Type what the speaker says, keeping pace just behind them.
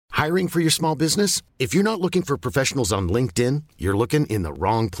Hiring for your small business? If you're not looking for professionals on LinkedIn, you're looking in the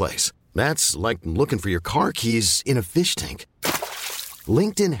wrong place. That's like looking for your car keys in a fish tank.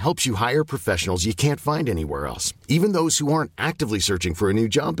 LinkedIn helps you hire professionals you can't find anywhere else, even those who aren't actively searching for a new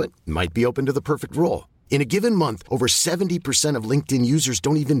job but might be open to the perfect role. In a given month, over 70% of LinkedIn users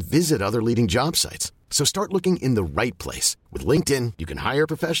don't even visit other leading job sites. So start looking in the right place. With LinkedIn, you can hire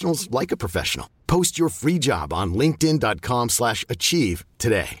professionals like a professional. Post your free job on linkedin.com/achieve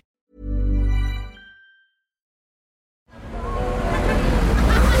today.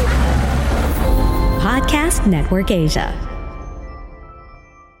 Podcast Network Asia.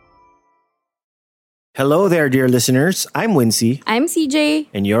 Hello there, dear listeners. I'm Wincy. I'm CJ.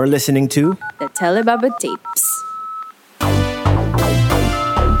 And you're listening to The Telebaba Tapes.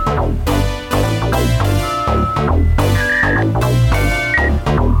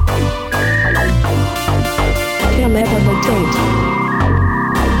 Telebaba Tapes.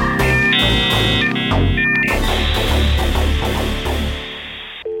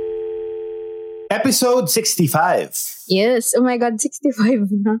 episode 65. Yes. Oh my God,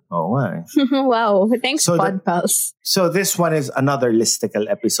 65 na. Oh, my. Wow. Thanks, So Pod Pals. So this one is another listicle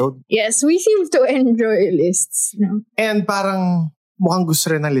episode. Yes, we seem to enjoy lists. No? And parang mukhang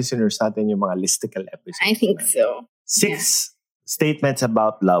gusto rin ng listeners natin yung mga listicle episodes. I think so. 6 statements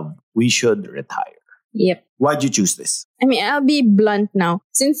about love we should retire. Yep. Why'd you choose this? I mean, I'll be blunt now.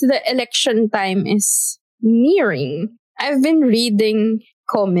 Since the election time is nearing, I've been reading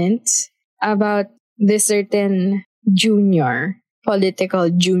comments about this certain political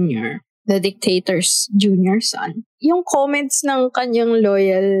junior, the dictator's junior son. Yung comments ng kanyang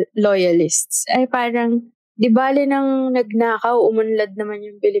loyalists ay parang, di bale nang nagnakaw, umunlad naman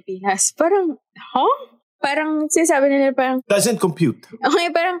yung Pilipinas. Parang, Parang sinasabi nila parang... Doesn't compute. Okay,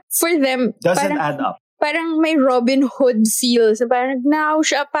 parang for them... Doesn't parang, add up. Parang may Robin Hood feel. So parang nagnakaw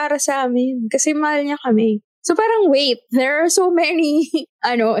siya para sa amin kasi mahal niya kami. So parang wait, there are so many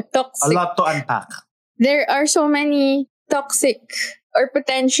toxic... A lot to unpack. There are so many toxic or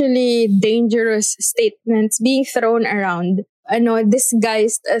potentially dangerous statements being thrown around,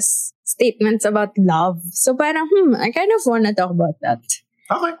 disguised as statements about love. So parang, I kind of wanna talk about that.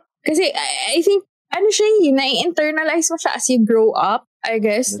 Okay. Kasi I think, na-internalize mo siya as you grow up, I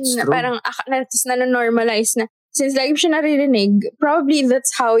guess. That's Na, true. parang, tapos na-normalize na. Since lagi mo siya naririnig, probably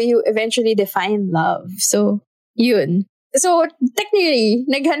that's how you eventually define love. So, yun. So, technically,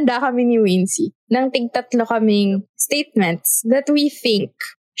 naghanda kami ni Wincy ng tig-tatlo kaming statements that we think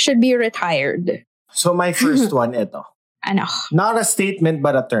should be retired. So my first one, ito. Ano? Not a statement,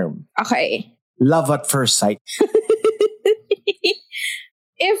 but a term. Okay. Love at first sight.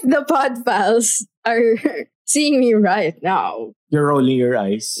 If the pod pals are seeing me right now You're rolling your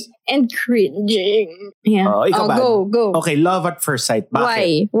eyes. and cringing. Yeah. Ikaw ba? Go. Okay, love at first sight.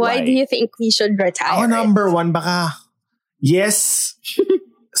 Bakit? Why do you think we should retire? Ako number 1, baka, yes,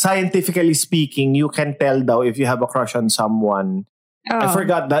 scientifically speaking, you can tell daw if you have a crush on someone. I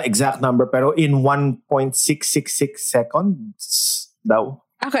forgot the exact number, pero in 1.666 seconds daw.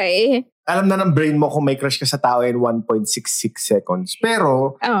 Okay. Alam na ng brain mo kung may crush ka sa tao in 1.66 seconds.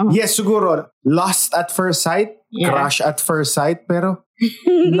 Pero, yes, siguro, lost at first sight, crush at first sight, pero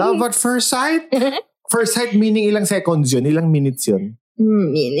love at first sight? First sight meaning ilang seconds yun? Ilang minutes yun?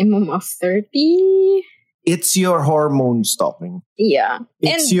 Minimum of 30. It's your hormones talking. Yeah.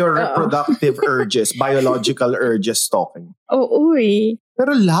 It's your reproductive urges, biological urges talking. Uy.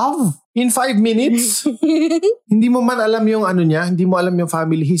 Pero love, in 5 minutes, hindi mo man alam yung niya, hindi mo alam yung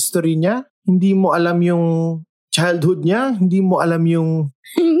family history niya, hindi mo alam yung childhood niya, hindi mo alam yung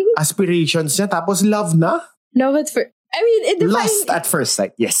aspirations niya, tapos love na? Love at first... I mean, it defines... Lost at first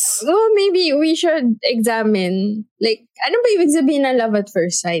sight, yes. Well, maybe we should examine, like, ano ba ibig sabihin ng love at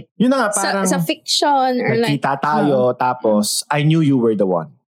first sight? Yun na nga, parang Sa fiction or like... Nagkita tayo, tapos I knew you were the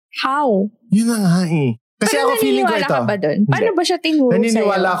one. How? Yun na nga eh. Kasi Pero ako feeling ko ito. naniniwala ka ba dun? Paano ba siya tinuro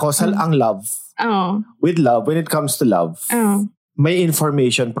Naniniwala sa'yo? ako sa ang love. With love, when it comes to love, may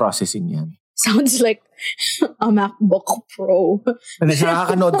information processing yan. Sounds like a MacBook Pro. Hindi, sa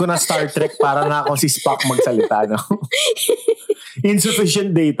nakakanood ko na Star Trek, para na ako si Spock magsalita. No?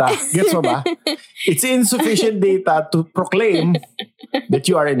 Insufficient data. Gets mo ba? It's insufficient data to proclaim that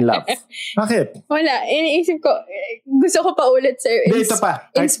you are in love. Bakit? Wala. Iniisip ko, gusto ko pa ulit sa'yo. Data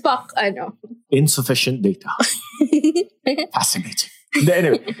pa. In Spock, Insufficient data. Fascinating.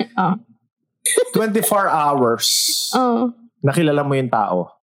 Anyway. 24 hours. Nakilala mo yung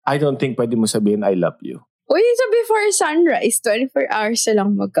tao. I don't think pwede mo sabihin, I love you. Uy, so before sunrise, 24 hours na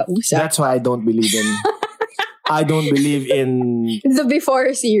lang magkausap. That's why I don't believe in the before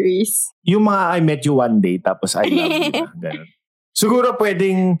series. yung mga I met you one day tapos I love you na. Ganun. Siguro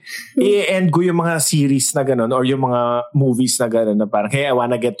pwedeng i-end ko yung mga series na gano'n or yung mga movies na gano'n na parang, hey, I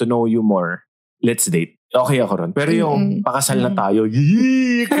wanna get to know you more. Let's date. Okay ako ron. Pero yung pakasal na tayo,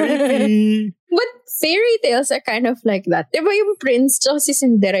 yee, creepy. But fairy tales are kind of like that. Diba yung prince tsaka si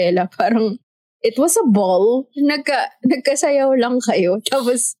Cinderella, parang it was a ball. Nagkasayaw lang kayo.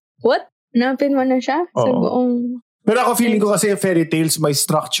 Tapos, what? Napin mo na siya? Sa buong... Pero ako feeling ko kasi yung fairy tales, may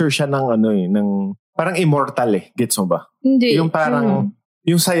structure siya ng ng parang immortal eh. Gets mo ba? Hindi. Yung parang,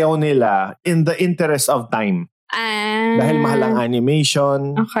 yung sayaw nila in the interest of time. Dahil mahal ang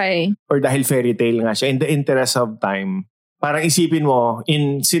animation. Okay. Or dahil fairy tale nga siya. In the interest of time. Parang isipin mo,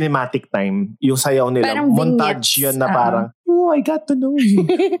 in cinematic time, yung sayaw nila, parang montage yun na parang, I got to know you.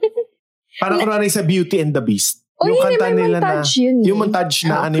 Parang kunwari sa Beauty and the Beast. Yung kanta nila na, yung montage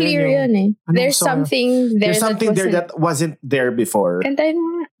na ano clear yun. Eh. There's something there that wasn't there before. Kantahin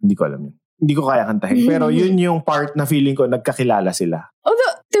mo nga. Hindi ko alam yun. Hindi ko kaya kantahin. Pero yun yung part na feeling ko nagkakilala sila.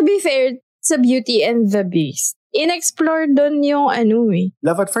 Although, to be fair, sa Beauty and the Beast, in-explore dun yung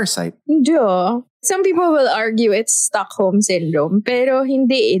Love at first sight. Hindi Some people will argue it's Stockholm Syndrome. Pero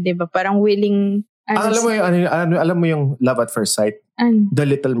hindi diba? Parang willing... alam mo yung Love at first sight? The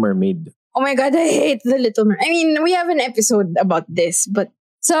Little Mermaid. Oh my God, I hate The Little Mermaid. I mean, we have an episode about this, but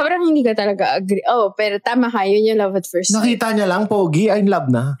sobrang hindi ka talaga agree. Oh, pero tama ka, yun yung Love at First Sight. Nakita niya lang, pogi, I'm in love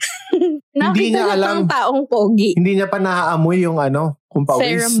na. Nakita niya alam, ng taong pogi. Hindi niya pa naaamoy yung kung pawis,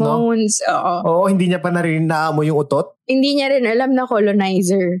 pheromones, no? Oo, hindi niya pa naamoy yung utot. Hindi niya rin alam na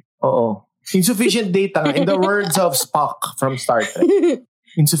colonizer. Oo. Insufficient data nga. In the words of Spock from Star Trek.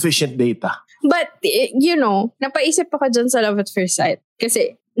 Insufficient data. But, napaisip ako dyan sa Love at First Sight.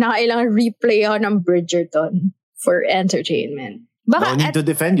 Kasi, nakailangan replay ako ng Bridgerton for entertainment. No need to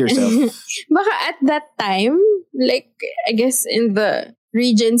defend yourself. Baka at that time, like, I guess in the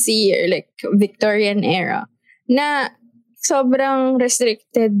Regency or like Victorian era, na sobrang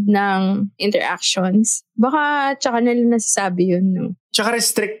restricted ng interactions. Baka tsaka nila nasasabi yun, no? Tsaka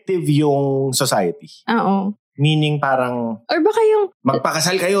restrictive yung society. Oo. Meaning parang... Or baka yung...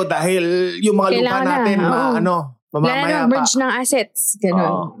 Magpakasal kayo dahil yung mga lupa natin, mamamaya pa. Bridge ng assets.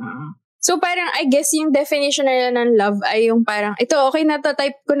 Ganun. So parang, I guess yung definition nila ng love ay yung parang, ito, okay na to,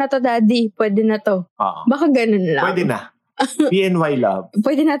 type ko na to, daddy. Pwede na to. Baka ganun lang. Pwede na. PNY love.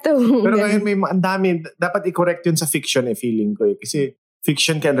 Pwede na to. Pero ngayon may ang dami, dapat i-correct yun sa fiction feeling ko Kasi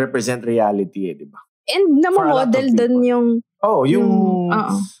fiction can represent reality di ba? And namamodel dun yung... yung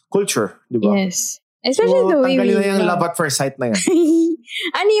culture, di ba? Yes. Especially the way tanggalin na yung love at first sight na yan.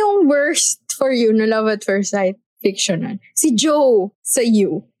 Ano yung worst for you na love at first sight fictional? Si Joe sa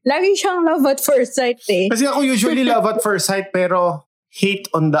You. Lagi siyang love at first sight Kasi ako usually love at first sight pero hate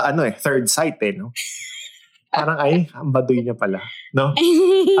on the third sight no? Parang ang baduy niya pala. No?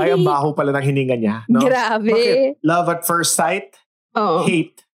 Ay, ang baho pala ng hininga niya. No? Grabe. Bakit? Love at first sight,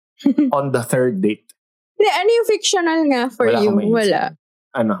 hate on the third date. Ano yung fictional nga for you? Wala.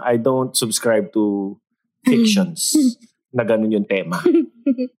 I don't subscribe to fictions na ganun yung tema.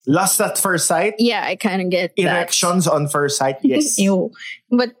 Lust at first sight? Yeah, I kind of get that. Erections on first sight? Yes. Ew.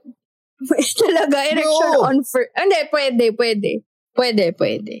 But, talaga, erection on first... Hindi,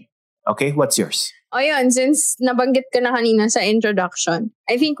 pwede. Okay, what's yours? O yun, since nabanggit ka na kanina sa introduction,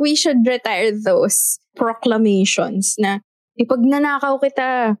 I think we should retire those proclamations na, pag nanakaw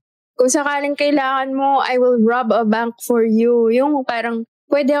kita, kung sakaling kailangan mo, I will rob a bank for you. Yung parang,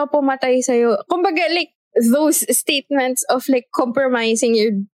 pwede ako pumatay sa'yo. Kumbaga, like, those statements of like compromising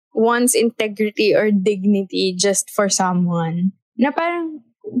your one's integrity or dignity just for someone. Na parang,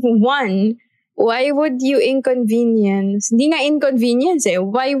 one, why would you inconvenience? Hindi nga inconvenience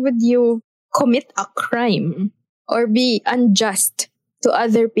Why would you commit a crime or be unjust to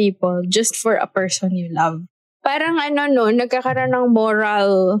other people just for a person you love? Parang nagkakaroon ng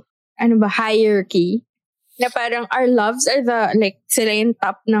moral, hierarchy. Na parang our loves are sila yung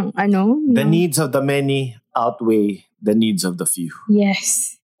top ng The needs of the many outweigh the needs of the few.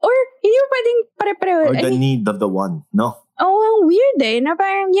 Yes. Or, hindi mo pwedeng pare-pareho. Or the need of the one, no? Oh, weird na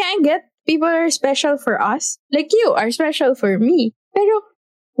parang, I get people are special for us. Like you are special for me. Pero,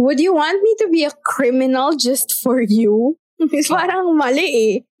 would you want me to be a criminal just for you? Parang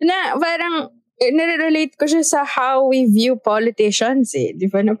mali Na parang, nare-relate ko siya sa how we view politicians Di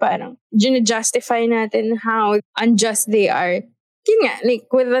ba na parang, justify natin how unjust they are. Yun nga, like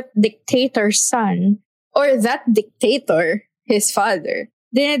with that dictator's son, or that dictator, his father,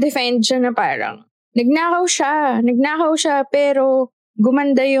 dinedefine siya na parang, nagnakaw siya, pero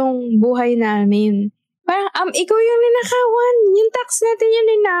gumanda yung buhay namin. Parang, ikaw yung ninakawan. Yung tax natin yung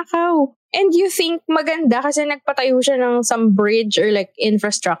ninakaw. And you think maganda kasi nagpatayo siya ng some bridge or like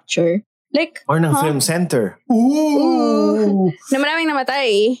infrastructure. Like, or ng film center. Ooh! Na maraming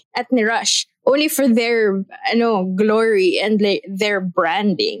namatay at ni-rush. Only for their, glory and like, their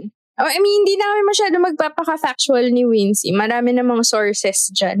branding. I mean, hindi na kami masyado magpapaka-factual ni Wincy. Marami namang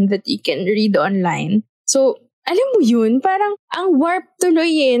sources dyan that you can read online. So, alam mo yun, parang ang warp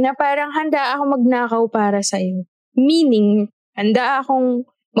tuloy na parang handa ako magnakaw para sa'yo. Meaning, handa akong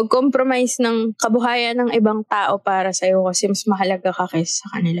mag-compromise ng kabuhayan ng ibang tao para sa'yo kasi mas mahalaga ka kaysa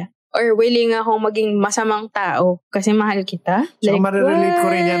sa kanila. Or willing akong maging masamang tao kasi mahal kita. So, marirelate ko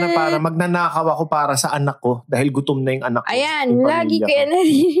rin yan na para magnanakaw ako para sa anak ko dahil gutom na yung anak ko. Ayan, lagi ko yan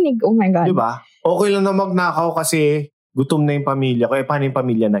narinig. Oh my God. Diba? Okay lang na magnakaw kasi gutom na yung pamilya ko. Paano yung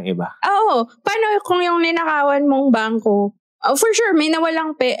pamilya ng iba? Oo. Paano kung yung ninakawan mong bangko? For sure, may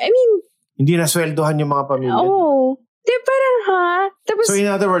nawalang hindi nasweldohan yung mga pamilya. Oo. Di parang Tapos, so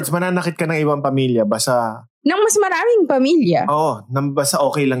in other words, mananakit ka ng ibang pamilya basta ng mas maraming pamilya. Oo, basta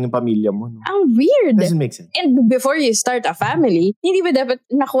okay lang yung pamilya mo. No? Ang weird. Doesn't make sense. And before you start a family, hindi ba dapat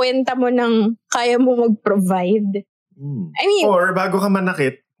nakwenta mo ng kaya mo mag-provide? I mean, or bago ka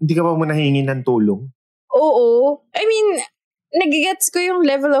manakit, hindi ka pa muna hingin ng tulong? Oo. I mean, nagigets ko yung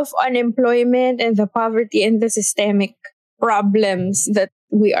level of unemployment and the poverty and the systemic problems that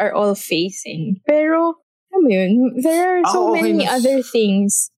we are all facing. Pero, alam mo yun, there are so many other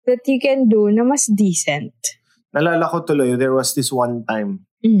things that you can do na mas decent. Nalala ko tuloy, there was this one time,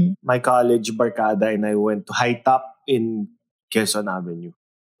 my college barkada and I went to High Top in Quezon Avenue.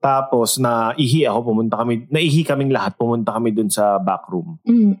 Tapos, naihi kaming lahat, pumunta kami dun sa back room.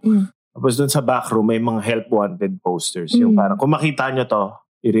 Tapos dun sa back room, may mga help wanted posters. Yung parang, kung makita nyo to,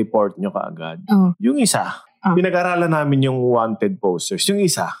 i-report nyo kaagad. Yung isa, pinag-aralan namin yung wanted posters. Yung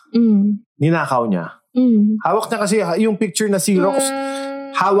isa, ninakaw niya. Hawak niya kasi yung picture na Xerox,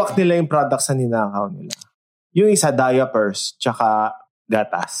 hawak nila yung products na ninakaw nila. Yung isa, diapers, tsaka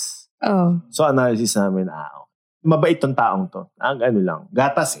gatas. So, analysis namin, mabait tong taong to.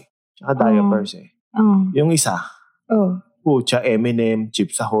 Gatas tsaka diapers Yung isa, pucha, M&M,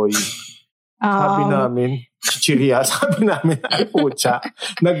 Chips Ahoy. Sabi namin, chichirya, sabi namin, pucha,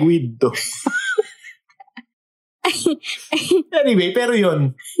 nag-weed to. Anyway, pero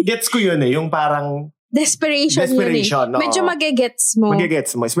yun, gets ko yun yung parang Desperation yun. Medyo magigets mo.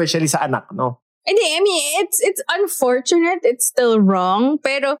 Especially sa anak, no? Hindi, I mean, it's unfortunate, it's still wrong,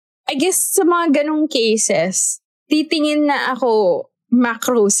 pero I guess sa mga ganong cases, titingin na ako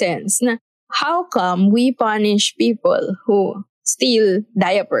macro sense na how come we punish people who steal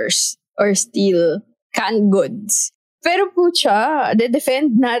diapers or steal canned goods? Pero pucha,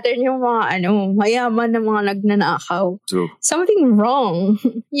 de-defend natin yung mga mayaman na mga nagnanakaw. True. Something wrong.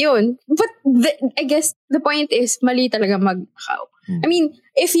 Yun. But I guess the point is, mali talaga magnakaw. I mean,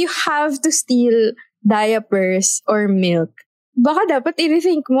 if you have to steal diapers or milk, baka dapat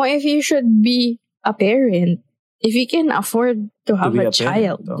i-rethink mo if you should be a parent. If you can afford to have a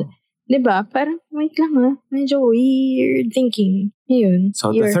child. Diba? Parang, wait lang medyo weird thinking. Yun.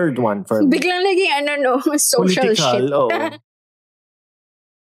 So, the third one for me. Biglang naging social political, shit.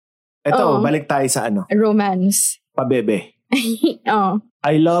 Ito, balik tayo sa romance. Pabebe.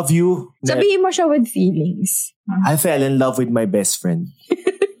 I love you. Sabihin mo siya with feelings. I fell in love with my best friend.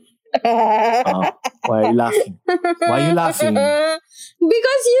 Why are you laughing? Why are you laughing?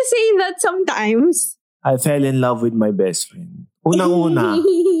 Because you say that sometimes. I fell in love with my best friend. Unang-una,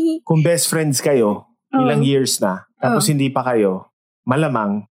 kung best friends kayo, ilang years na, tapos hindi pa kayo,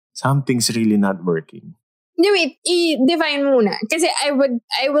 malamang, something's really not working. Wait, i-define muna. Kasi I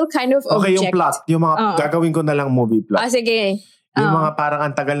will kind of object. Okay, yung plot. Yung mga, gagawin ko na lang movie plot. Sige. Yung mga parang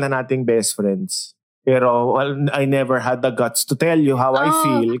ang tagal na nating best friends. Pero I never had the guts to tell you how I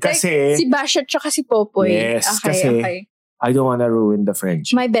feel. Kasi, si Basha tsaka si Popoy. Yes, kasi I don't wanna ruin the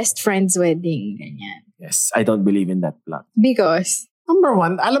friendship. My best friend's wedding. Ganyan. Yes, I don't believe in that plot. Because? Number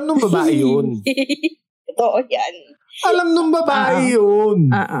one, alam nung babae yun. Totoo yan. Alam nung babae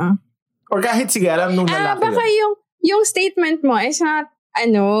yun. Or kahit sige, alam nung lalaki baka yung statement mo is not,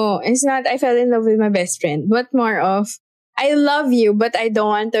 I fell in love with my best friend, but more of, I love you, but I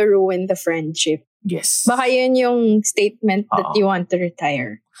don't want to ruin the friendship. Yes. Baka yun yung statement that you want to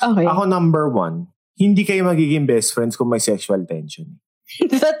retire. Okay. Ako number one, hindi kayo magiging best friends kung may sexual tension.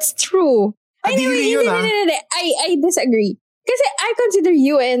 That's true. Anyway, I disagree. Kasi I consider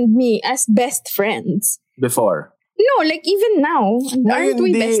you and me as best friends. Before? No, like even now. Aren't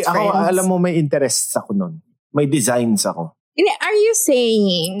we best friends? Ako, alam mo, may interests ako nun. May designs ako. Are you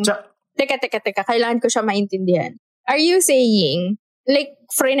saying... Teka. Kailangan ko siya maintindihan. Are you saying, like,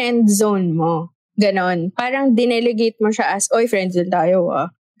 friend zone mo? Ganon. Parang dinelegate mo siya as, oy, friends din tayo,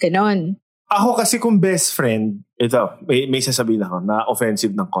 Ganon. Ako kasi kung best friend, Ito, may sasabihin ako na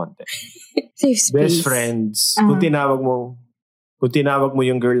offensive ng konti. Safe space. Best friends. Kung tinawag mo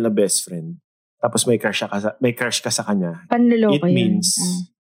yung girl na best friend, tapos may crush ka sa kanya, Panloloko it means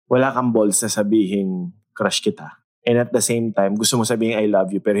wala kang balls na sabihin crush kita. And at the same time, gusto mo sabihin I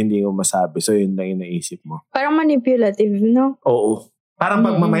love you pero hindi mo masabi. So yun lang yung naisip mo. Parang manipulative, no? Oo. Parang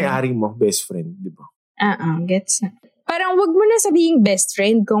pagmamayari mo, best friend, di ba? Gets na. Parang wag mo na sabihin best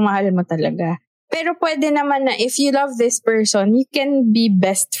friend kung mahal mo talaga. Pero pwede naman na if you love this person, you can be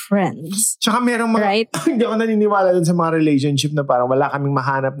best friends. Tsaka merong mga, right? Hindi ako naniniwala dun sa mga relationship na parang wala kaming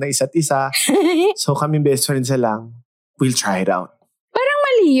mahanap na isa't isa. So kaming best friends na lang. We'll try it out. Parang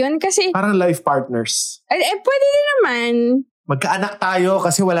mali yun kasi... Parang life partners. Pwede din naman. Magkaanak tayo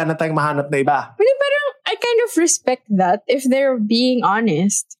kasi wala na tayong mahanap na iba. Pwede parang I kind of respect that if they're being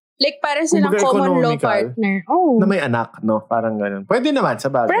honest. Like, para silang common law partner. Oh. Na may anak, no? Parang ganun. Pwede naman, sa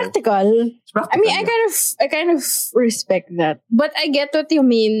bagay. Practical. I mean, I kind of respect that. But I get what you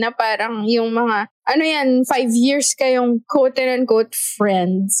mean na parang yung mga, 5 years kayong quote-unquote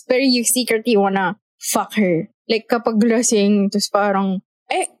friends, pero you secretly wanna fuck her. Like, kapag lasing, tapos parang,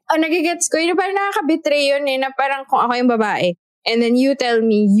 nagigets ko, yun parang nakaka-betray yun na parang kung ako yung babae. And then you tell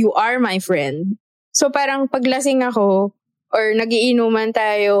me, you are my friend. So parang paglasing ako, or nagiinuman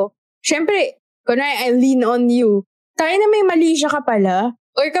tayo, syempre, kunwari, I lean on you. Tayo na may mali siya ka pala.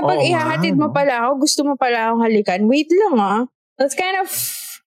 Or kapag ihahatid mo pala ako, gusto mo pala akong halikan, wait lang That's kind of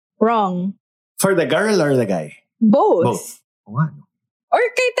wrong. For the girl or the guy? Both. Oo nga, no? Or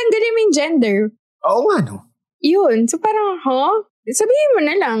kahit tanggalin mo yung gender. Oo nga, no? Yun. So parang, sabihin mo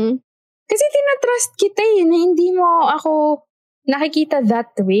na lang. Kasi tinatrust kita na hindi mo ako nakikita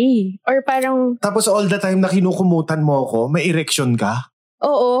that way. Or parang... Tapos all the time na kinukumutan mo ako, may erection ka?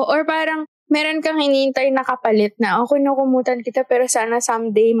 Oo. Or parang meron kang hinihintay na kapalit na kinukumutan kita pero sana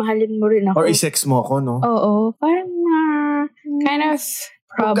someday mahalin mo rin ako. Or i-sex mo ako, no? Oo. Parang kind of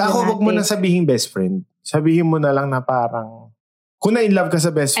problematic. Wag mo na sabihin best friend. Sabihin mo na lang na parang... Kung na-in-love ka sa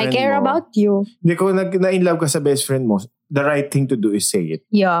best friend mo... I care about you. Hindi, kung na-in-love ka sa best friend mo, the right thing to do is say it.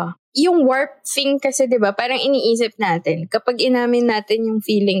 Yeah. Yung warp thing kasi, di ba, parang iniisip natin, kapag inamin natin yung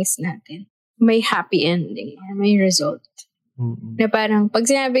feelings natin, may happy ending or may result. Mm-hmm. Na parang, pag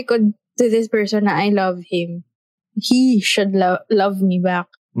sinabi ko to this person na I love him, he should love me back.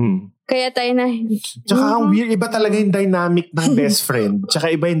 Mm. Kaya tayo na... Tsaka ang weird, iba talaga yung dynamic ng best friend. Tsaka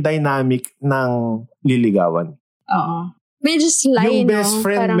iba yung dynamic ng liligawan. Oo. Medyo sly, yung best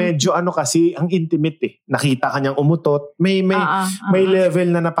friend, parang, medyo kasi, ang intimate Nakita ka niyang umutot. May level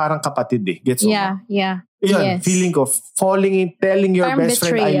na parang kapatid Gets mo? Yeah. Yan, yes. Feeling ko, falling in, telling your parang best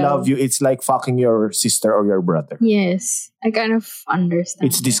betrayal. Friend, I love you, it's like fucking your sister or your brother. Yes. I kind of understand.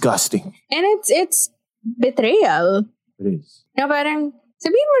 It's disgusting. And it's betrayal. It is. Na parang,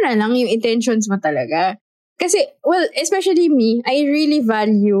 sabihin mo na lang yung intentions mo talaga. Kasi, well, especially me, I really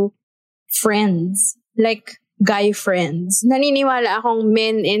value friends. Like, guy friends. Naniniwala akong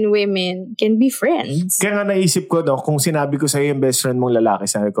men and women can be friends. Kaya nga naisip ko, kung sinabi ko sa'yo yung best friend mong lalaki,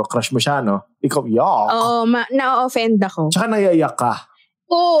 sabi ko, crush mo siya, no? Ikaw, yuck. Oo, na-offend ako. Tsaka nayayak ka.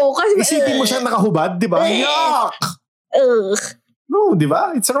 Oo, kasi... Isipin mo siya nakahubad, di ba? Yuck! No, di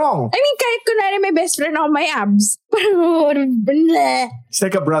ba? It's wrong. I mean, kahit kunwari may best friend ako, may abs. It's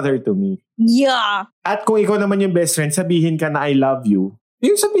like a brother to me. Yeah. At kung ikaw naman yung best friend, sabihin ka na I love you,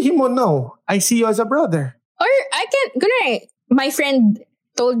 yung sabihin mo, no, I see you as a brother. Or I can, kunwari, my friend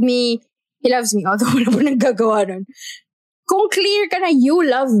told me he loves me, although wala po naggagawa nun. Kung clear ka na you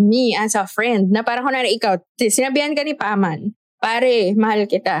love me as a friend, na parang kunwari ikaw, sinabihan ka ni Paman, pare, mahal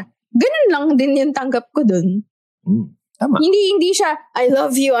kita. Ganun lang din yung tanggap ko dun. Tama. Hindi siya, I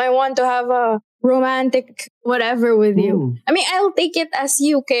love you, I want to have a romantic whatever with you. I mean, I'll take it as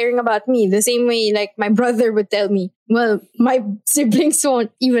you caring about me. The same way, like, my brother would tell me, well, my siblings won't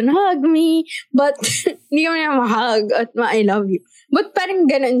even hug me, but hindi kami na mahug at I love you. But parang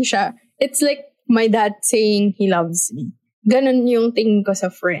ganun siya. It's like my dad saying he loves me. Ganun yung tingin ko sa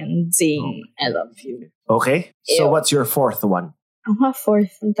friend saying, I love you. Okay. So what's your fourth one?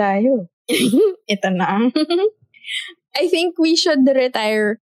 Fourth tayo. Ito na. I think we should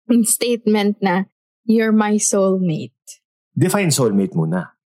retire statement na, you're my soulmate. Define soulmate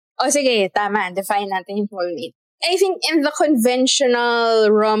muna. O sige, tama. Define natin yung soulmate. I think in the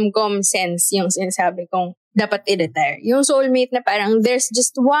conventional rom-com sense, yung sinasabi kong dapat i-retire. Yung soulmate na parang there's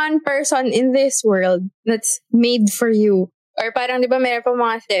just one person in this world that's made for you. Or parang di ba meron pa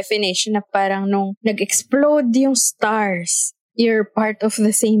mga definition na parang nung nag-explode yung stars, you're part of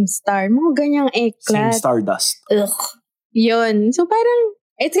the same star. Mga ganyang eklat. Same stardust. Ugh. Yun. So parang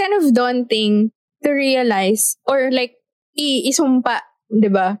it's kind of daunting to realize or like isumpa, 'di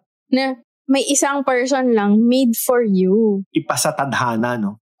ba? Na may isang person lang made for you. Ipasa tadhana,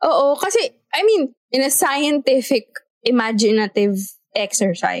 no? Oo, kasi, I mean, in a scientific, imaginative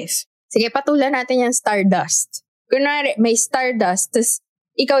exercise. Sige, patulan natin yung stardust. Kunwari, may stardust, tas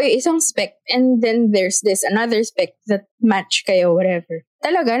ikaw yung isang speck, and then there's this another speck that match kayo, whatever.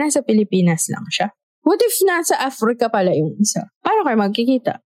 Talaga, nasa Pilipinas lang siya. What if nasa Africa pala yung isa? Paano kayo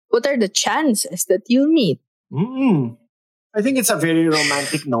magkikita? What are the chances that you'll meet? I think it's a very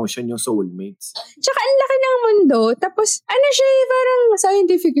romantic notion, yung soulmates. Tsaka ang laki ng mundo, tapos siya parang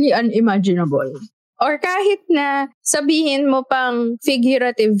scientifically unimaginable. Or kahit na sabihin mo pang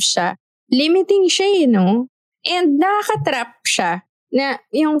figurative siya, limiting siya, no? And nakaka-trap siya na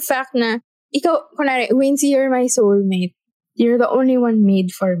yung fact na ikaw, kunwari, Wincy, you're my soulmate. You're the only one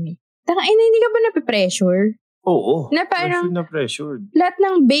made for me. Hindi ka ba napipressure? Oo. Na parang, pressured. Lahat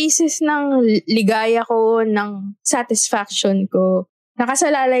ng basis ng ligaya ko, ng satisfaction ko,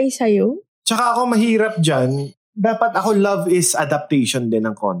 nakasalalay sa'yo. Tsaka ako mahirap dyan. Dapat ako, love is adaptation din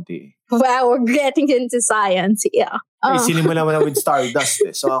ng konti. Wow, we're getting into science. Yeah. Sinimula mo na with stardust.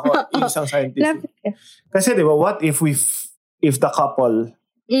 So ako, isang scientist. Kasi diba, what if the couple,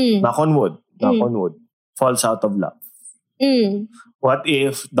 knock on wood, falls out of love? What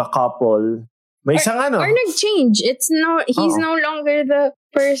if the couple may isang or nag-change? He's no longer the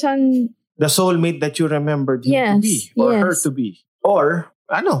person, the soulmate that you remembered him to be or her to be. Or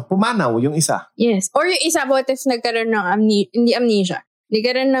pumanaw yung isa. Yes. Or yung isa, what if nagkaroon ng hindi amnesia,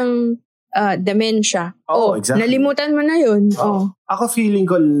 nagkaroon ng dementia. Exactly. Nalimutan mo na yun. Ako feeling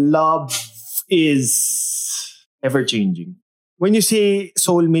ko love is ever changing. When you say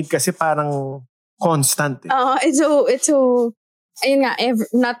soulmate kasi parang constant. It's so ayun nga,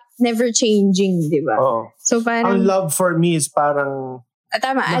 never changing, di ba? So parang, ang love for me is parang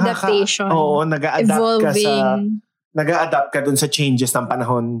adaptation. Evolving. Nag-a-adapt ka dun sa changes ng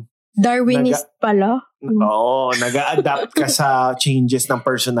panahon. Darwinist pala. Oo, nag-a-adapt ka sa changes ng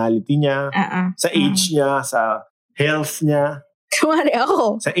personality niya, sa age niya, sa health niya. Kumari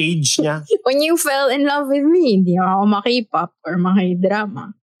ako. Sa age niya. When you fell in love with me, hindi ako maki-pop or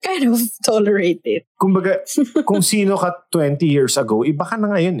maki-drama. Kind of tolerate it. Kumbaga, kung sino ka 20 years ago, iba ka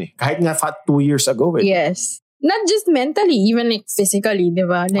na ngayon eh. Kahit nga 2 years ago eh. Yes. Not just mentally, even like physically, di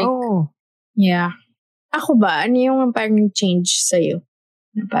ba? Like, yeah. Ako ba, ano yung parang change sa'yo?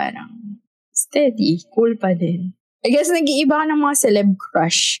 Na parang steady, cool pa din. I guess nag-iiba ka ng mga celeb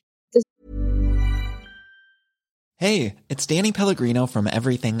crush. Hey, it's Danny Pellegrino from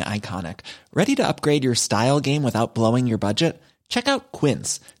Everything Iconic. Ready to upgrade your style game without blowing your budget? Check out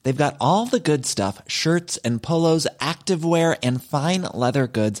Quince. They've got all the good stuff, shirts and polos, activewear, and fine leather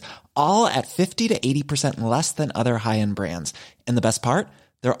goods, all at 50 to 80% less than other high-end brands. And the best part?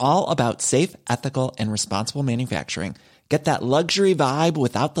 They're all about safe, ethical, and responsible manufacturing. Get that luxury vibe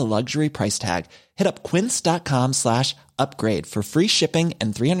without the luxury price tag. Hit up quince.com/upgrade for free shipping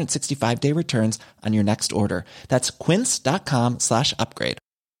and 365-day returns on your next order. That's quince.com/upgrade.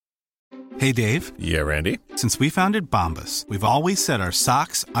 Hey, Dave. Yeah, Randy. Since we founded Bombas, we've always said our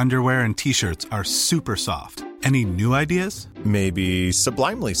socks, underwear, and T-shirts are super soft. Any new ideas? Maybe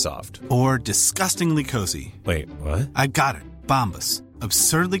sublimely soft. Or disgustingly cozy. Wait, what? I got it. Bombas.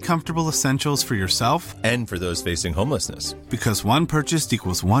 Absurdly comfortable essentials for yourself and for those facing homelessness. Because one purchased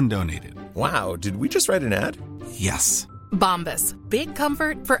equals one donated. Wow, did we just write an ad? Yes. Bombas. Big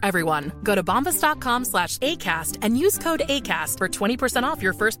comfort for everyone. Go to bombas.com/ACAST and use code ACAST for 20% off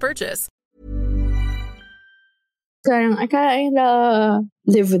your first purchase. Parang, I kinda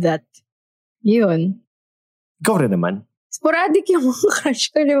live with that. Yun. Ikaw rin naman. Sporadic yung mga crush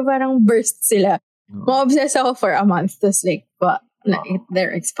ko. Di ba parang burst sila. Ma-obsess ako for a month. Tapos like,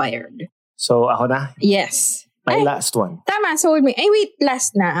 they're expired. So, ako na? Yes. My last one. Tama, soulmate. Wait,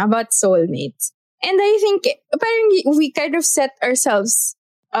 last na about soulmates. And I think, parang we kind of set ourselves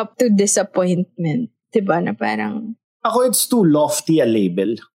up to disappointment. Diba? Na parang... Ako, it's too lofty a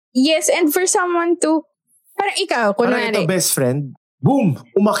label. Yes, and for someone to... Parang ikaw, kunwari. Parang ito, best friend. Boom!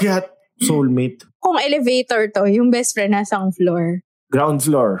 Umakyat. Soulmate. Kung elevator to, yung best friend nasang floor. Ground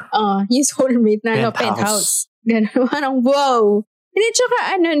floor. Yung soulmate na penthouse. Ganun, parang wow. Hindi,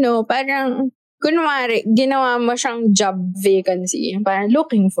 tsaka parang, kunwari, ginawa mo siyang job vacancy. Parang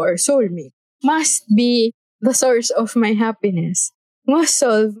looking for soulmate. Must be the source of my happiness. Must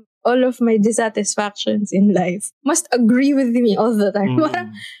solve all of my dissatisfactions in life. Must agree with me all the time.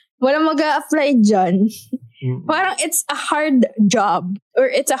 Parang, walang mag-a-apply dyan. Parang it's a hard job or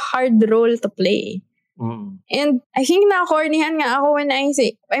it's a hard role to play. And I think na-cornyhan nga ako when I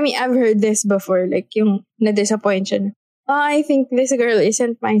say, I've heard this before, like yung na-disappoint siya. I think this girl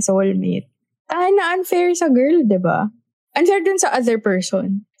isn't my soulmate. Na unfair sa girl, diba? unfair dun sa other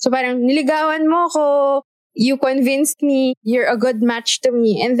person. So parang niligawan mo ko, you convinced me, you're a good match to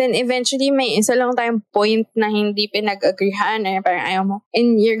me, and then eventually may isa lang tayong point na hindi pinag-agreehan, parang ayaw mo,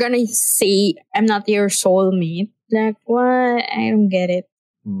 and you're gonna say, I'm not your soulmate. Like, what? I don't get it.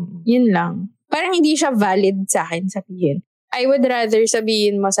 Yun lang. Parang hindi siya valid sa akin sabihin. I would rather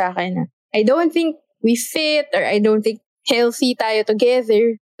sabihin mo sa akin na, I don't think we fit, or I don't think healthy tayo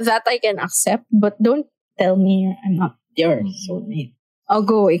together. That I can accept, but don't tell me I'm not your soulmate. I'll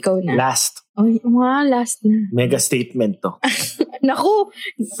go, ikaw na. Last. Oh, last na. Mega statement to. Naku!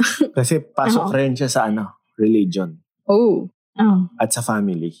 Kasi pasok rin siya sa religion. Oh. At sa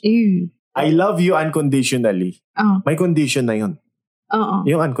family. Ew. I love you unconditionally. May condition na yun.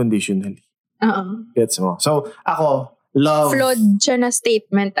 Yung unconditionally. Gets mo? So, ako, love... Flawed siya na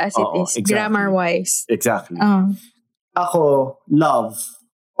statement as it is. Exactly. Grammar-wise. Exactly. Ako, love.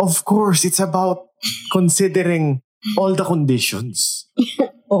 Of course, it's about considering all the conditions.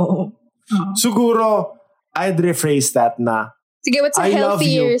 Siguro, I'd rephrase that na, sige, what's a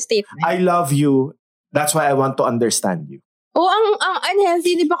healthier statement? I love you. That's why I want to understand you. Ang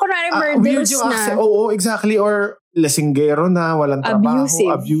unhealthy, di ba kunwari murderous na? Oo, exactly. Or lasinggero na, walang trabaho,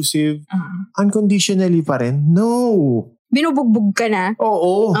 abusive. Unconditionally pa rin? No. Binubugbog ka na?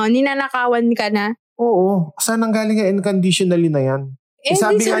 Oo. Ninanakawan ka na? Oo. Saan ang galing nga unconditionally na yan?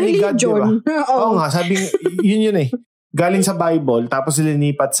 Sabi nga ni God, diba? Oo nga, sabi, yun eh. Galing sa Bible, tapos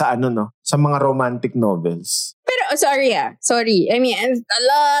linipat sa sa mga romantic novels. Pero, sorry. I mean, a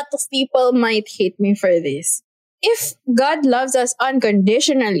lot of people might hate me for this. If God loves us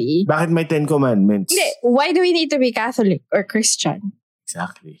unconditionally... Bakit may 10 commandments? Hindi, why do we need to be Catholic or Christian?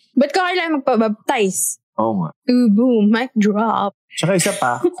 Exactly. Ba't ka kailangan magpabaptize? Oo nga. Boom, mic drop. Tsaka isa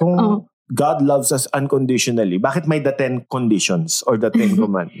pa, kung God loves us unconditionally, bakit may the 10 conditions or the 10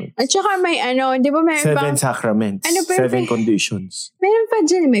 commandments? At saka may di ba meron 7 sacraments, 7 conditions. Meron pa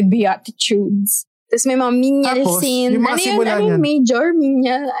dyan, may beatitudes. Tapos may mga menial sin. Yung mga ano yun? Major?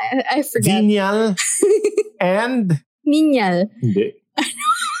 Menial? I forgot. Venial? And? Menial. Hindi.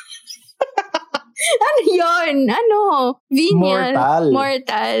 Ano yun? Venial.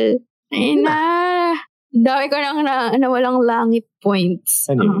 Mortal. Dami ko na walang langit points.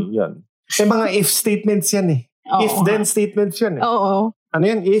 Yun. May mga if statements yan eh. If-then statements yan eh. Oo. Ano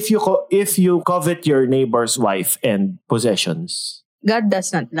yan? If you covet your neighbor's wife and possessions. God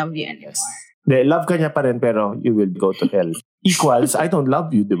does not love you anymore. De, love ka niya pa rin pero you will go to hell. Equals, I don't love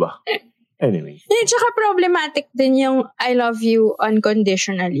you, di ba? Anyway. Tsaka problematic din yung I love you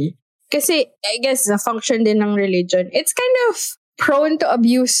unconditionally. Kasi, I guess, the function din ng religion, it's kind of prone to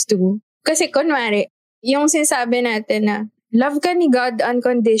abuse too. Kasi, kunwari, yung sinasabi natin na, love ka ni God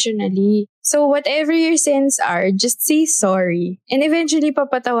unconditionally. So, whatever your sins are, just say sorry. And eventually,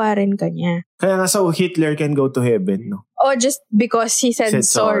 papatawarin ka niya. Kaya nga Hitler can go to heaven, no? O just because he said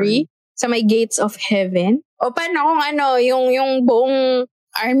sorry sa may gates of heaven. O paano kung yung buong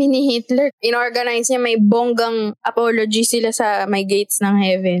army ni Hitler, inorganize niya, may bonggang apology sila sa may gates ng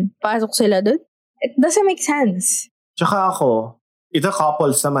heaven. Pasok sila doon? It doesn't make sense. Tsaka ako, ito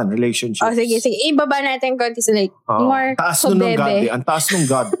couples naman, relationships. Sige. Ibaba natin konti sa more taas nun ng God eh. Ang taas ng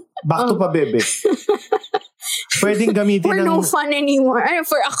God. Back to pabebe. Pwedeng gamitin for no fun anymore.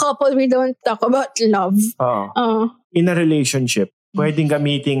 For a couple, we don't talk about love. In a relationship, pwedeng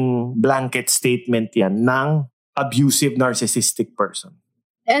gamiting blanket statement yan ng abusive, narcissistic person.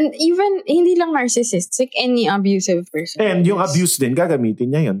 And even, hindi lang narcissistic, any abusive person. And yung abuse din,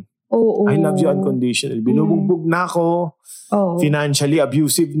 gagamitin niya yun. I love you unconditionally. Binubugbog na ako. Financially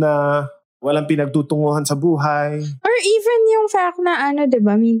abusive na. Walang pinagtutunguhan sa buhay. Or even yung fact na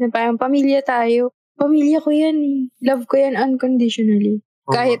diba, minsan parang pamilya tayo. Pamilya ko yan eh. Love ko yan unconditionally.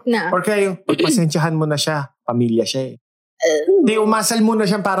 Kahit na. Or kayo, pagpasensyahan mo na siya, pamilya siya eh. Di, umasal mo na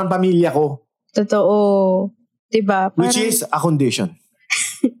siya parang pamilya ko. Totoo. Diba? Parang... Which is a condition.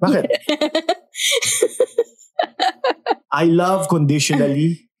 Bakit? I love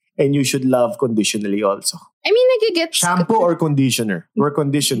conditionally and you should love conditionally also. I mean, nagigets shampoo or conditioner? We're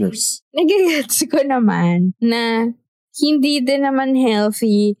conditioners. Nagigets ko naman na hindi din naman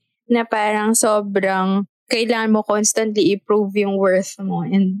healthy na parang sobrang kailangan mo constantly improve yung worth mo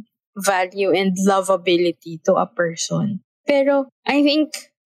and value and lovability to a person. Pero I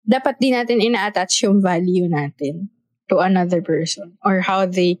think dapat din natin ina-attach yung value natin to another person or how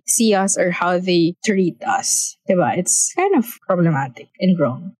they see us or how they treat us. Diba? It's kind of problematic and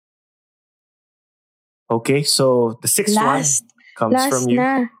wrong. Okay, so the sixth one comes from you.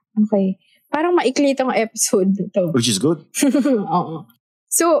 Last na. Okay. Parang maikli itong episode to. Which is good. Oo.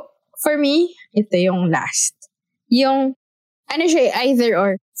 So, for me, ito yung last. Yung, siya, either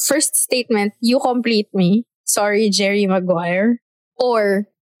or. First statement, you complete me. sorry, Jerry Maguire.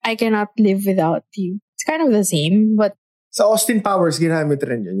 Or, I cannot live without you. It's kind of the same, but... Sa Austin Powers, ginamit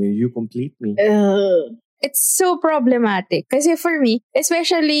rin yun. You complete me. It's so problematic. Kasi for me,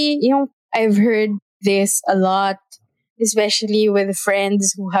 especially, I've heard this a lot, especially with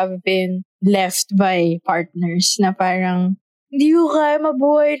friends who have been left by partners na parang, hindi ko kaya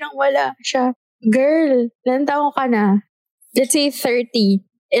mabuhay nang wala siya. Girl, ilang taon ka na? Let's say 30.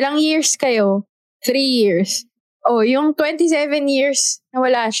 Ilang years kayo? 3 years. Oh, yung 27 years na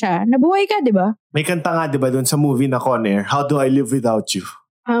wala siya, nabuhay ka, di ba? May kanta nga, di ba, dun sa movie na Con Air, How Do I Live Without You?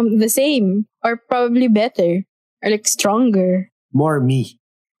 The same. Or probably better. Or like stronger. More me.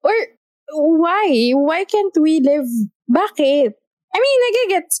 Or, why? Why can't we live? Bakit? I mean,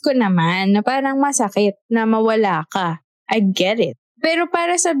 nagigets ko naman na parang masakit na mawala ka. I get it. Pero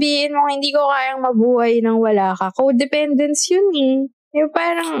para sabihin mo, hindi ko kayang mabuhay nang wala ka, codependence yun eh. Yung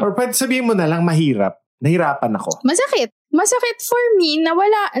parang... Or pwede sabihin mo na lang mahirap. Nahirapan ako. Masakit. Masakit for me na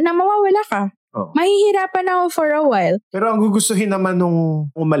mawawala ka. Oh. Mahihirapan ako for a while. Pero ang gugustuhin naman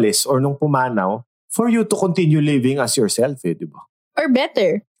nung umalis or nung pumanaw, for you to continue living as yourself eh, di ba? Or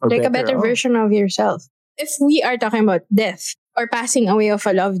better. Or like better, a better version of yourself. If we are talking about death or passing away of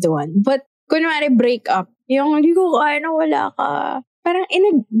a loved one, but kunwari break up, yung hindi ko kaya na wala ka. Parang,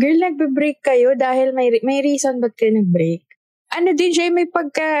 girl, nagbe-break kayo dahil may reason ba't kayo nag-break. Ano din siya, may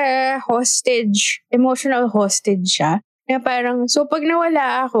pagka-hostage, emotional hostage siya. Na parang, so pag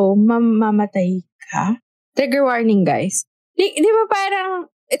nawala ako, mamatay ka? Trigger warning, guys. Di ba parang,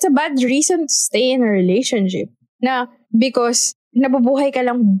 it's a bad reason to stay in a relationship. Na, because, nabubuhay ka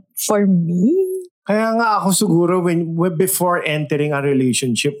lang for me? Kaya nga ako siguro, before entering a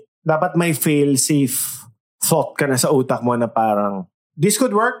relationship, dapat may fail-safe thought ka na sa utak mo na parang, this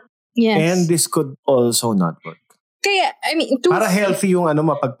could work, yes, and this could also not work. Kaya, I mean, para healthy yung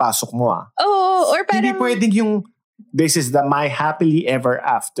mapagpasok mo Oo, or parang... Hindi pwedeng yung, this is my happily ever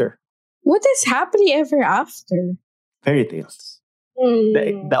after. What is happily ever after? Fairy tales.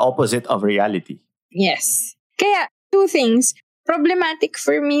 The opposite of reality. Yes. Kaya, 2 things. Problematic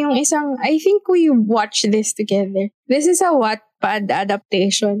for me yung isang, I think we watched this together. This is a Wattpad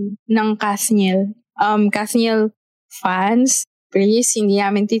adaptation ng Kathniel. Kathniel fans, please, hindi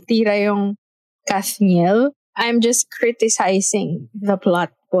namin titira yung Kathniel. I'm just criticizing the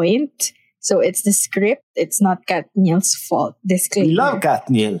plot point. So it's the script. It's not Kathniel's fault. Disclaimer. We love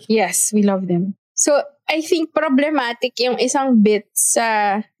Kathniel. Yes, we love them. So I think problematic yung isang bit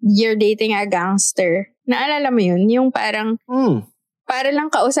sa You're Dating a Gangster. Naalala mo yun? Yung parang, para lang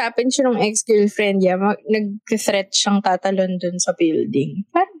kausapin siya ng ex-girlfriend niya, nag-threat siyang tatalon dun sa building.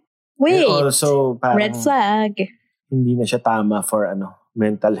 Parang, wait. And also, parang, red flag. Hindi na siya tama for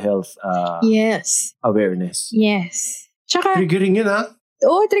mental health yes, awareness. Yes. Tsaka, triggering yun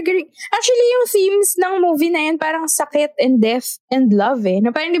Oo, triggering. Actually, yung themes ng movie na yun, parang sakit and death and love eh.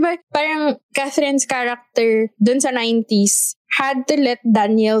 Na parang, di ba, parang Catherine's character dun sa 90s had to let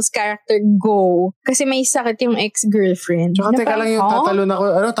Daniel's character go kasi may sakit yung ex-girlfriend. Tsaka teka lang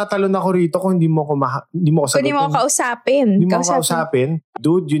yung tatalon ako rito kung hindi mo ko sagutin. Hindi mo ko kausapin. Hindi mo ko kausapin.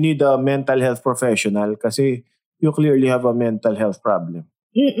 Dude, you need a mental health professional kasi you clearly have a mental health problem.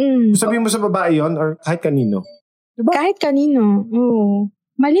 Sabihin mo sa babae yon or kahit kanino. Diba? Kahit kanino. Oo.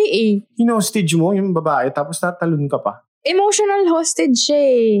 Mali eh. Hostage mo yung babae tapos tatalon ka pa. Emotional hostage siya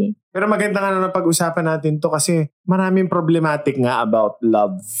eh. Pero maganda nga na pag-usapan natin to kasi maraming problematic nga about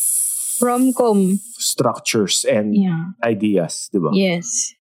love. Rom-com. Structures and ideas, di ba?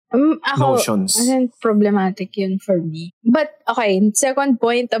 Yes. Notions. Problematic yun for me. But, okay, second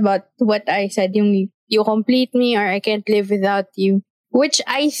point about what I said, yung you complete me or I can't live without you. Which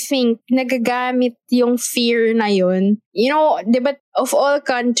I think nagagamit yung fear na yun. You know, diba, of all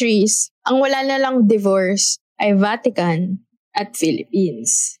countries, ang wala na lang divorce ay Vatican at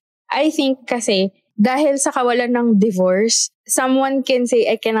Philippines. I think kasi, dahil sa kawalan ng divorce, someone can say,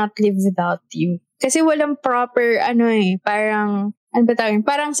 I cannot live without you. Kasi walang proper,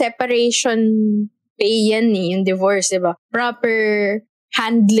 parang separation pay yan yung divorce, diba? Proper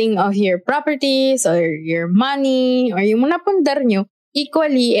handling of your properties or your money or yung napundar nyo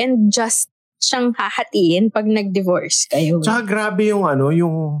equally and just siyang hahatiin pag nag-divorce kayo. Tsaka grabe yung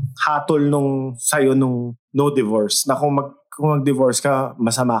yung hatol sa'yo nung no divorce na kung mag-divorce ka,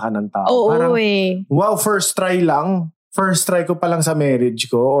 masama ka ng tao. Oo, parang, wow, first try lang. First try ko pa lang sa marriage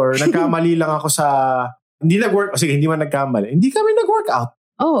ko or nagkamali lang ako sa hindi nag-work, hindi man nagkamali. Hindi kami nag-workout.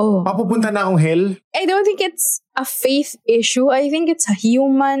 Oo. Papupunta na akong hell. I don't think it's a faith issue. I think it's a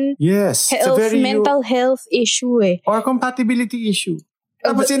human health, mental health issue eh. Or compatibility issue.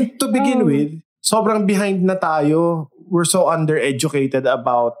 Tapos to begin with, sobrang behind na tayo we're so undereducated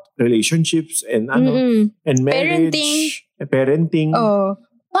about relationships and and marriage, parenting. Oh.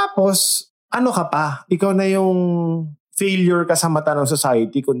 Tapos, ka pa? Ikaw na yung failure ka sa mata ng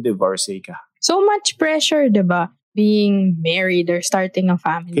society kung divorcee ka. So much pressure, diba? Being married or starting a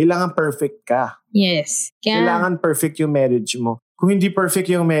family. Kailangan perfect ka. Yes. Kailangan perfect yung marriage mo. Kung hindi perfect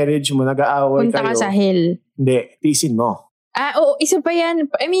yung marriage mo, nag-aaway kayo. Punta ka sa hell. Hindi, tiisin mo. Oo, isa pa yan.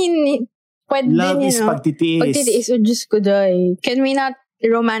 I mean, pwede love din, is pagtitiis. Pagtitiis, Diyos ko doy. Can we not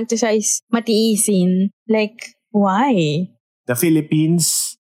romanticize matiisin? Like, why? The Filipino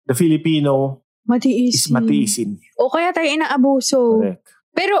is matiisin. O kaya tayo inaabuso. Correct.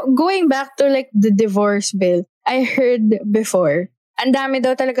 Pero going back to like the divorce bill, I heard before, ang dami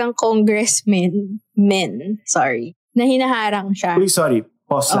daw talagang congressmen, na hinaharang siya. Uy, sorry.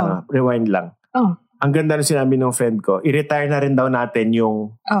 Pause lang. Rewind lang. Ang ganda na sinabi ng friend ko, i-retire na rin daw natin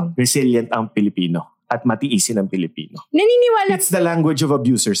yung resilient ang Pilipino at matiisin ang Pilipino. Naniniwala. It's the language of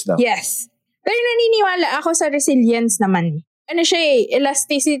abusers daw. Yes. Pero naniniwala ako sa resilience naman. Ano siya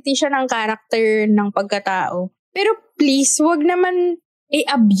elasticity siya ng character ng pagkatao. Pero please, wag naman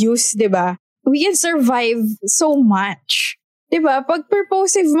i-abuse, diba? We can survive so much. Diba? Pag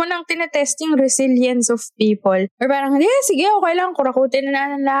purposive mo nang tinetest yung resilience of people, or parang, sige, okay lang, kurakutin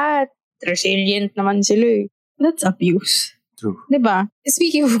na ng lahat. Resilient naman sila That's abuse. True. Diba?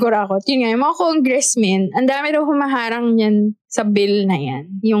 Speaking of kurakot, yun nga, yung mga congressmen, ang dami daw humaharang yan sa bill na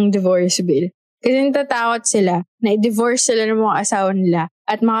yan, yung divorce bill. Kasi natatakot sila na i-divorce sila ng mga asawa nila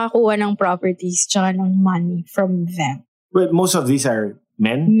at makakuha ng properties tsaka ng money from them. But most of these are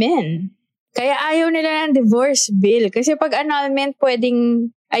men? Men. Kaya ayaw nila ng divorce bill. Kasi pag annulment,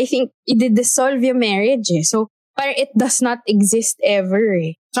 pwedeng, I think, i-dissolve yung marriage So, parang it does not exist ever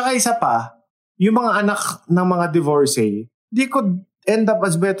Tsaka isa pa, yung mga anak ng mga divorcee, they could end up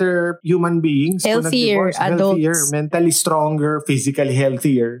as better human beings. Healthier adults. Healthier, mentally stronger, physically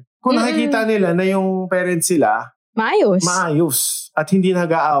healthier. Kung nakikita nila na yung parents sila, maayos. At hindi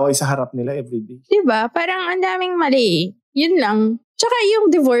nag-aaway sa harap nila everyday. Diba? Parang ang daming mali. Yun lang. Tsaka yung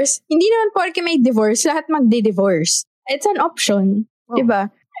divorce, hindi naman porke may divorce, lahat magdi-divorce. It's an option.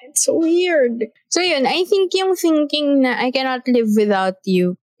 Diba? It's so weird. So yun, I think yung thinking na I cannot live without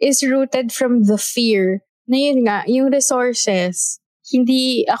you is rooted from the fear na yun nga, yung resources.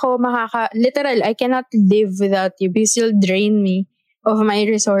 Hindi ako literal, I cannot live without you because you'll drain me of my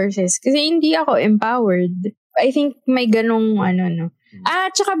resources. Kasi hindi ako empowered. I think may ganong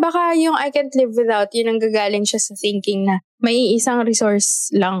tsaka baka yung I can't live without you, nanggagaling siya sa thinking na may isang resource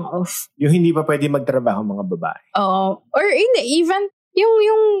lang of. Yung hindi pa pwede magtrabaho mga babae. Oo. Or even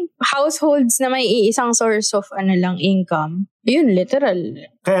yung households na may isang source of income. Yun, literal.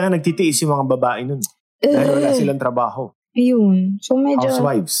 Kaya nga nagtitiis yung mga babae nun. Dahil wala silang trabaho. Ayun. So medyo.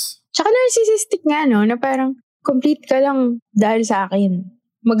 Housewives. Tsaka narcissistic nga, na parang complete ka lang dahil sa akin.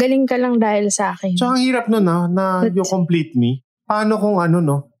 Magaling ka lang dahil sa akin. Tsaka ang hirap nun na you complete me. Paano kung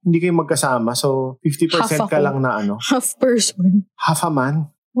hindi kayo magkasama? So, 50% ka lang na Half person. Half a man.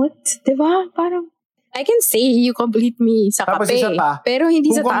 What? Diba? Parang, I can say you complete me sa tapos kape. Isa pa, pero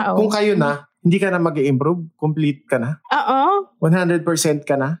hindi sa tao. Kung kayo na, hindi ka na mag-i-improve, complete ka na. Oo. 100%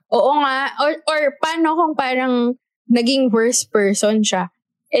 ka na. Oo nga. Or paano kung parang naging worse person siya?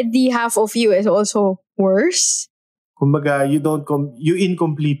 The half of you is also worse? Kumbaga, you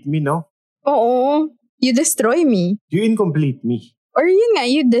incomplete me, no? Oo. You destroy me. You incomplete me. Or yun nga,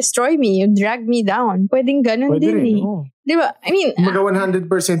 you destroy me, you drag me down. Pwedeng ganun Pwede din rin, oh. Di ba? I mean, kumbaga 100%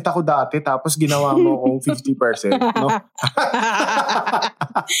 ako dati, tapos ginawa mo akong 50%, no?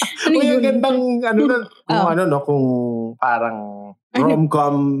 Yung gandang, kung parang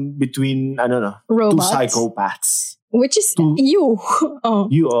rom-com between, robots. Two psychopaths. Which is you.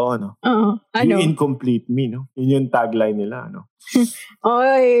 You, You incomplete me, no? Yun yung tagline nila,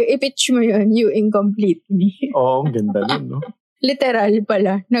 i-pitch mo yun. You incomplete me. Oo, ang ganda nun, no? Literal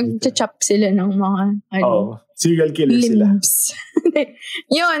pala. Nag-chop sila ng mga, serial killer limbs. Sila.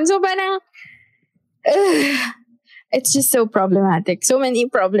 Yun, so parang, it's just so problematic. So many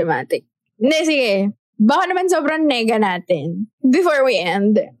problematic. Hindi, sige. Baka naman sobrang nega natin. Before we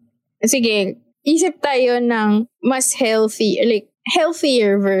end, sige, isip tayo ng mas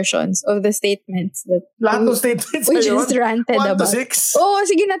healthier versions of the statements that lahat ng statements we just ranted 1 to about. 6? Oo,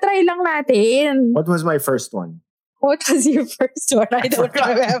 sige na, try lang natin. What was my first one? What was your first one? I don't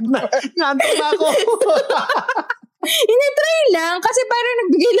remember. Nantok na ako. Try lang. Kasi parang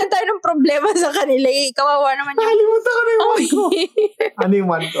nagbigay lang tayo ng problema sa kanila. Kawawa naman yung. Nakalimutan ko na yung one ko. Ano yung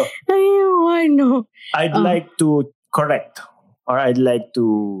one ko? I'd like to correct. Or I'd like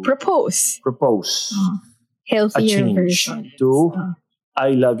to propose a healthier change version to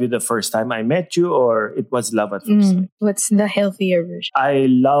I love you the first time I met you, or it was love at first sight? What's the healthier version? I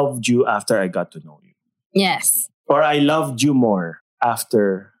loved you after I got to know you. Yes. Or I loved you more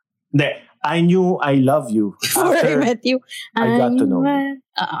after... I knew I love you Before I met you. I got to know you.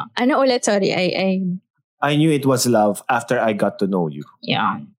 Ano ulit? Sorry. I knew it was love after I got to know you.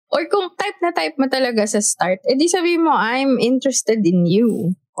 Yeah. Or kung type na type mo talaga sa start, edi sabi mo, I'm interested in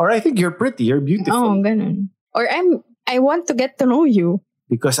you. Or I think you're pretty, you're beautiful. Oh, ganun. Or I want to get to know you.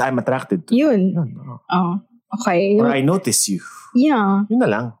 Because I'm attracted to you. Yun. Oh, okay. Or I notice you. Yeah. Yun na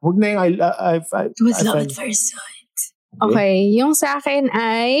lang. Huwag na yung it was love at first sight. Okay. Yung sa akin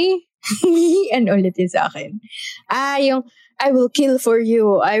ay... ano ulit yung sa akin? Yung I will kill for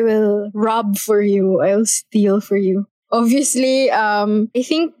you. I will rob for you. I will steal for you. Obviously, I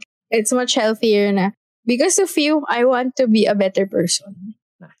think it's much healthier na because of you, I want to be a better person.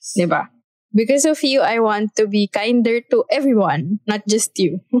 Nice. Diba? Because of you, I want to be kinder to everyone, not just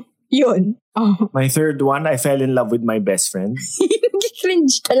you. Yun. Oh. My third one, I fell in love with my best friend.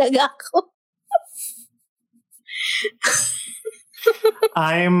 Cringe talaga ako.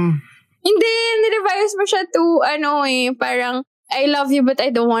 Hindi, nirevise mo siya to, parang, I love you but I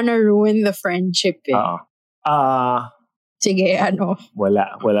don't wanna ruin the friendship Sige,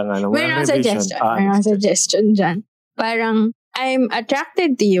 Wala nga. Mayroong suggestion dyan. Parang, I'm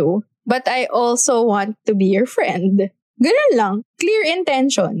attracted to you, but I also want to be your friend. Ganun lang. Clear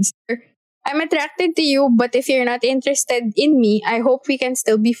intentions. I'm attracted to you, but if you're not interested in me, I hope we can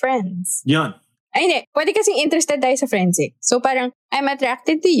still be friends. Yun. Ay, hindi. Pwede kasing interested tayo sa friends eh. So parang, I'm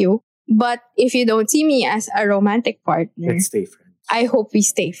attracted to you, but if you don't see me as a romantic partner, let's stay friends. I hope we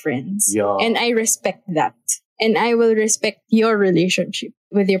stay friends. Yeah. And I respect that. And I will respect your relationship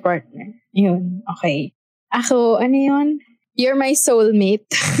with your partner. Yun. Okay. Ako, ano yun? You're my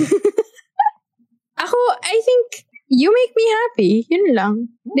soulmate. Ako, I think, you make me happy. Yun lang.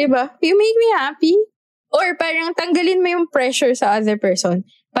 Diba? You make me happy. Or parang tanggalin mo yung pressure sa other person.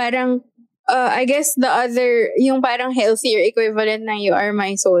 Parang, I guess the other, yung parang healthier equivalent ng you are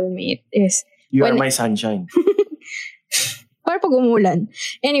my soulmate is... You are my sunshine. Para pag umulan.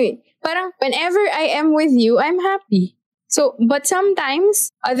 Anyway, parang whenever I am with you, I'm happy. So, but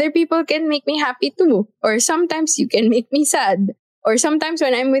sometimes, other people can make me happy too. Or sometimes you can make me sad. Or sometimes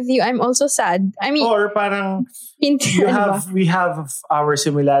when I'm with you, I'm also sad. I mean... Or parang, we have our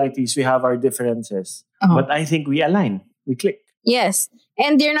similarities, we have our differences. But I think we align. We click. Yes.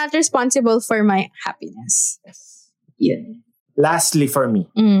 And you're not responsible for my happiness. Yes. Yun. Lastly for me,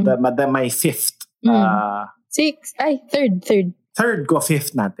 my fifth. Third. Third ko,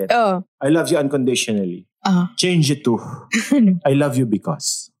 fifth natin. Oh. I love you unconditionally. Change it to, I love you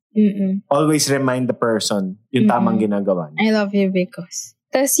because. Always remind the person yung tamang ginagawa niya. I love you because.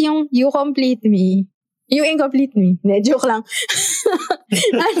 Tas yung you complete me. You incomplete me. Joke lang.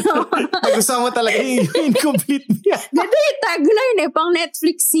 Gusto mo talaga yung incomplete me. Ganda yung tagline pang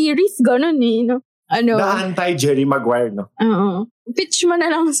Netflix series. Ganun no? The anti-Jerry Maguire, no? Oo. Pitch mo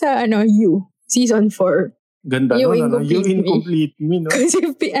na lang sa you. Season 4. Ganda you you incomplete me, no? Kasi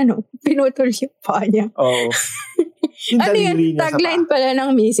pinutol yung paa niya. Oo. Yun? Tagline pala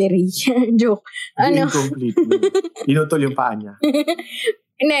ng misery. Joke. You incomplete me. Pinutol yung paa niya.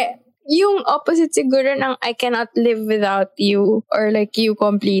 Hindi. Yung opposite siguro ng I cannot live without you or like you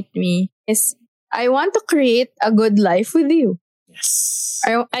complete me is I want to create a good life with you. Yes.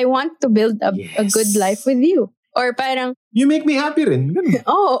 I want to build a good life with you. Or parang... You make me happy rin. Ganun.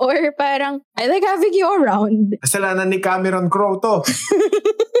 Or parang I like having you around. Kasalanan ni Cameron Crowe to.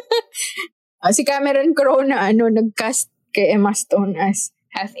 Si Cameron Crowe na nag-cast kay Emma Stone as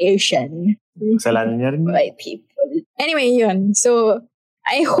half Asian. Kasalanan niya rin. White people. Anyway, yun. So...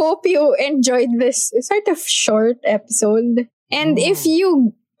 I hope you enjoyed this sort of short episode. And if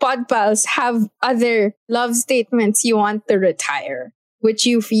you, pod pals, have other love statements you want to retire, which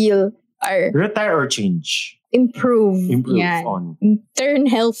you feel are... Retire or change? Improve yan. On. Turn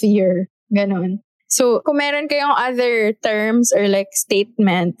healthier. Ganon. So, kung meron kayong other terms or like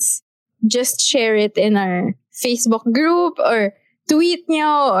statements, just share it in our Facebook group or tweet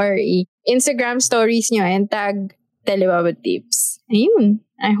nyo or Instagram stories nyo and tag Telebabad Tips. Ayun.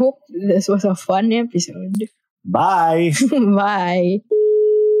 I hope this was a fun episode. Bye. Bye.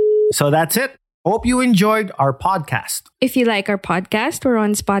 So that's it. Hope you enjoyed our podcast. If you like our podcast, we're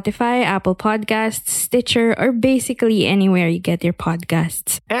on Spotify, Apple Podcasts, Stitcher, or basically anywhere you get your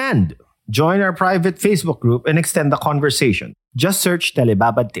podcasts. And join our private Facebook group and extend the conversation. Just search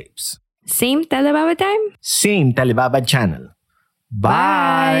Telebabad Tips. Same Telebabad time? Same Telebabad channel.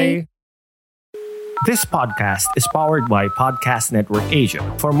 Bye. This podcast is powered by Podcast Network Asia.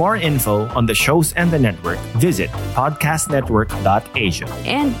 For more info on the shows and the network, visit podcastnetwork.asia.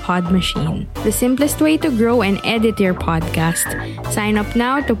 And Pod Machine, the simplest way to grow and edit your podcast. Sign up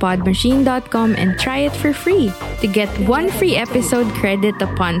now to podmachine.com and try it for free. To get one free episode credit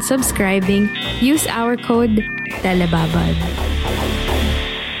upon subscribing, use our code TELEBABAD.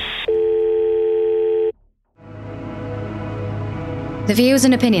 The views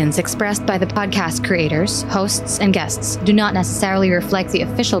and opinions expressed by the podcast creators, hosts, and guests do not necessarily reflect the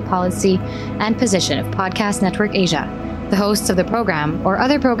official policy and position of Podcast Network Asia, the hosts of the program, or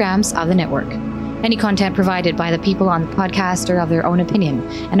other programs of the network. Any content provided by the people on the podcast are of their own opinion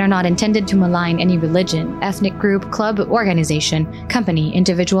and are not intended to malign any religion, ethnic group, club, organization, company,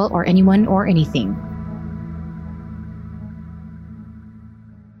 individual, or anyone or anything.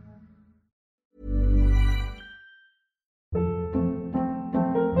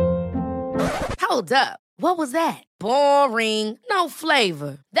 Hold up. What was that? Boring. No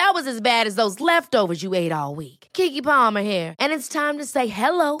flavor. That was as bad as those leftovers you ate all week. Keke Palmer here, and it's time to say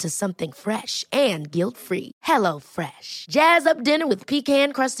hello to something fresh and guilt-free. Hello Fresh. Jazz up dinner with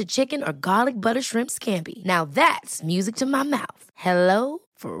pecan-crusted chicken or garlic butter shrimp scampi. Now that's music to my mouth. Hello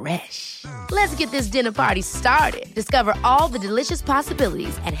Fresh. Let's get this dinner party started. Discover all the delicious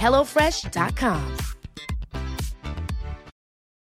possibilities at HelloFresh.com.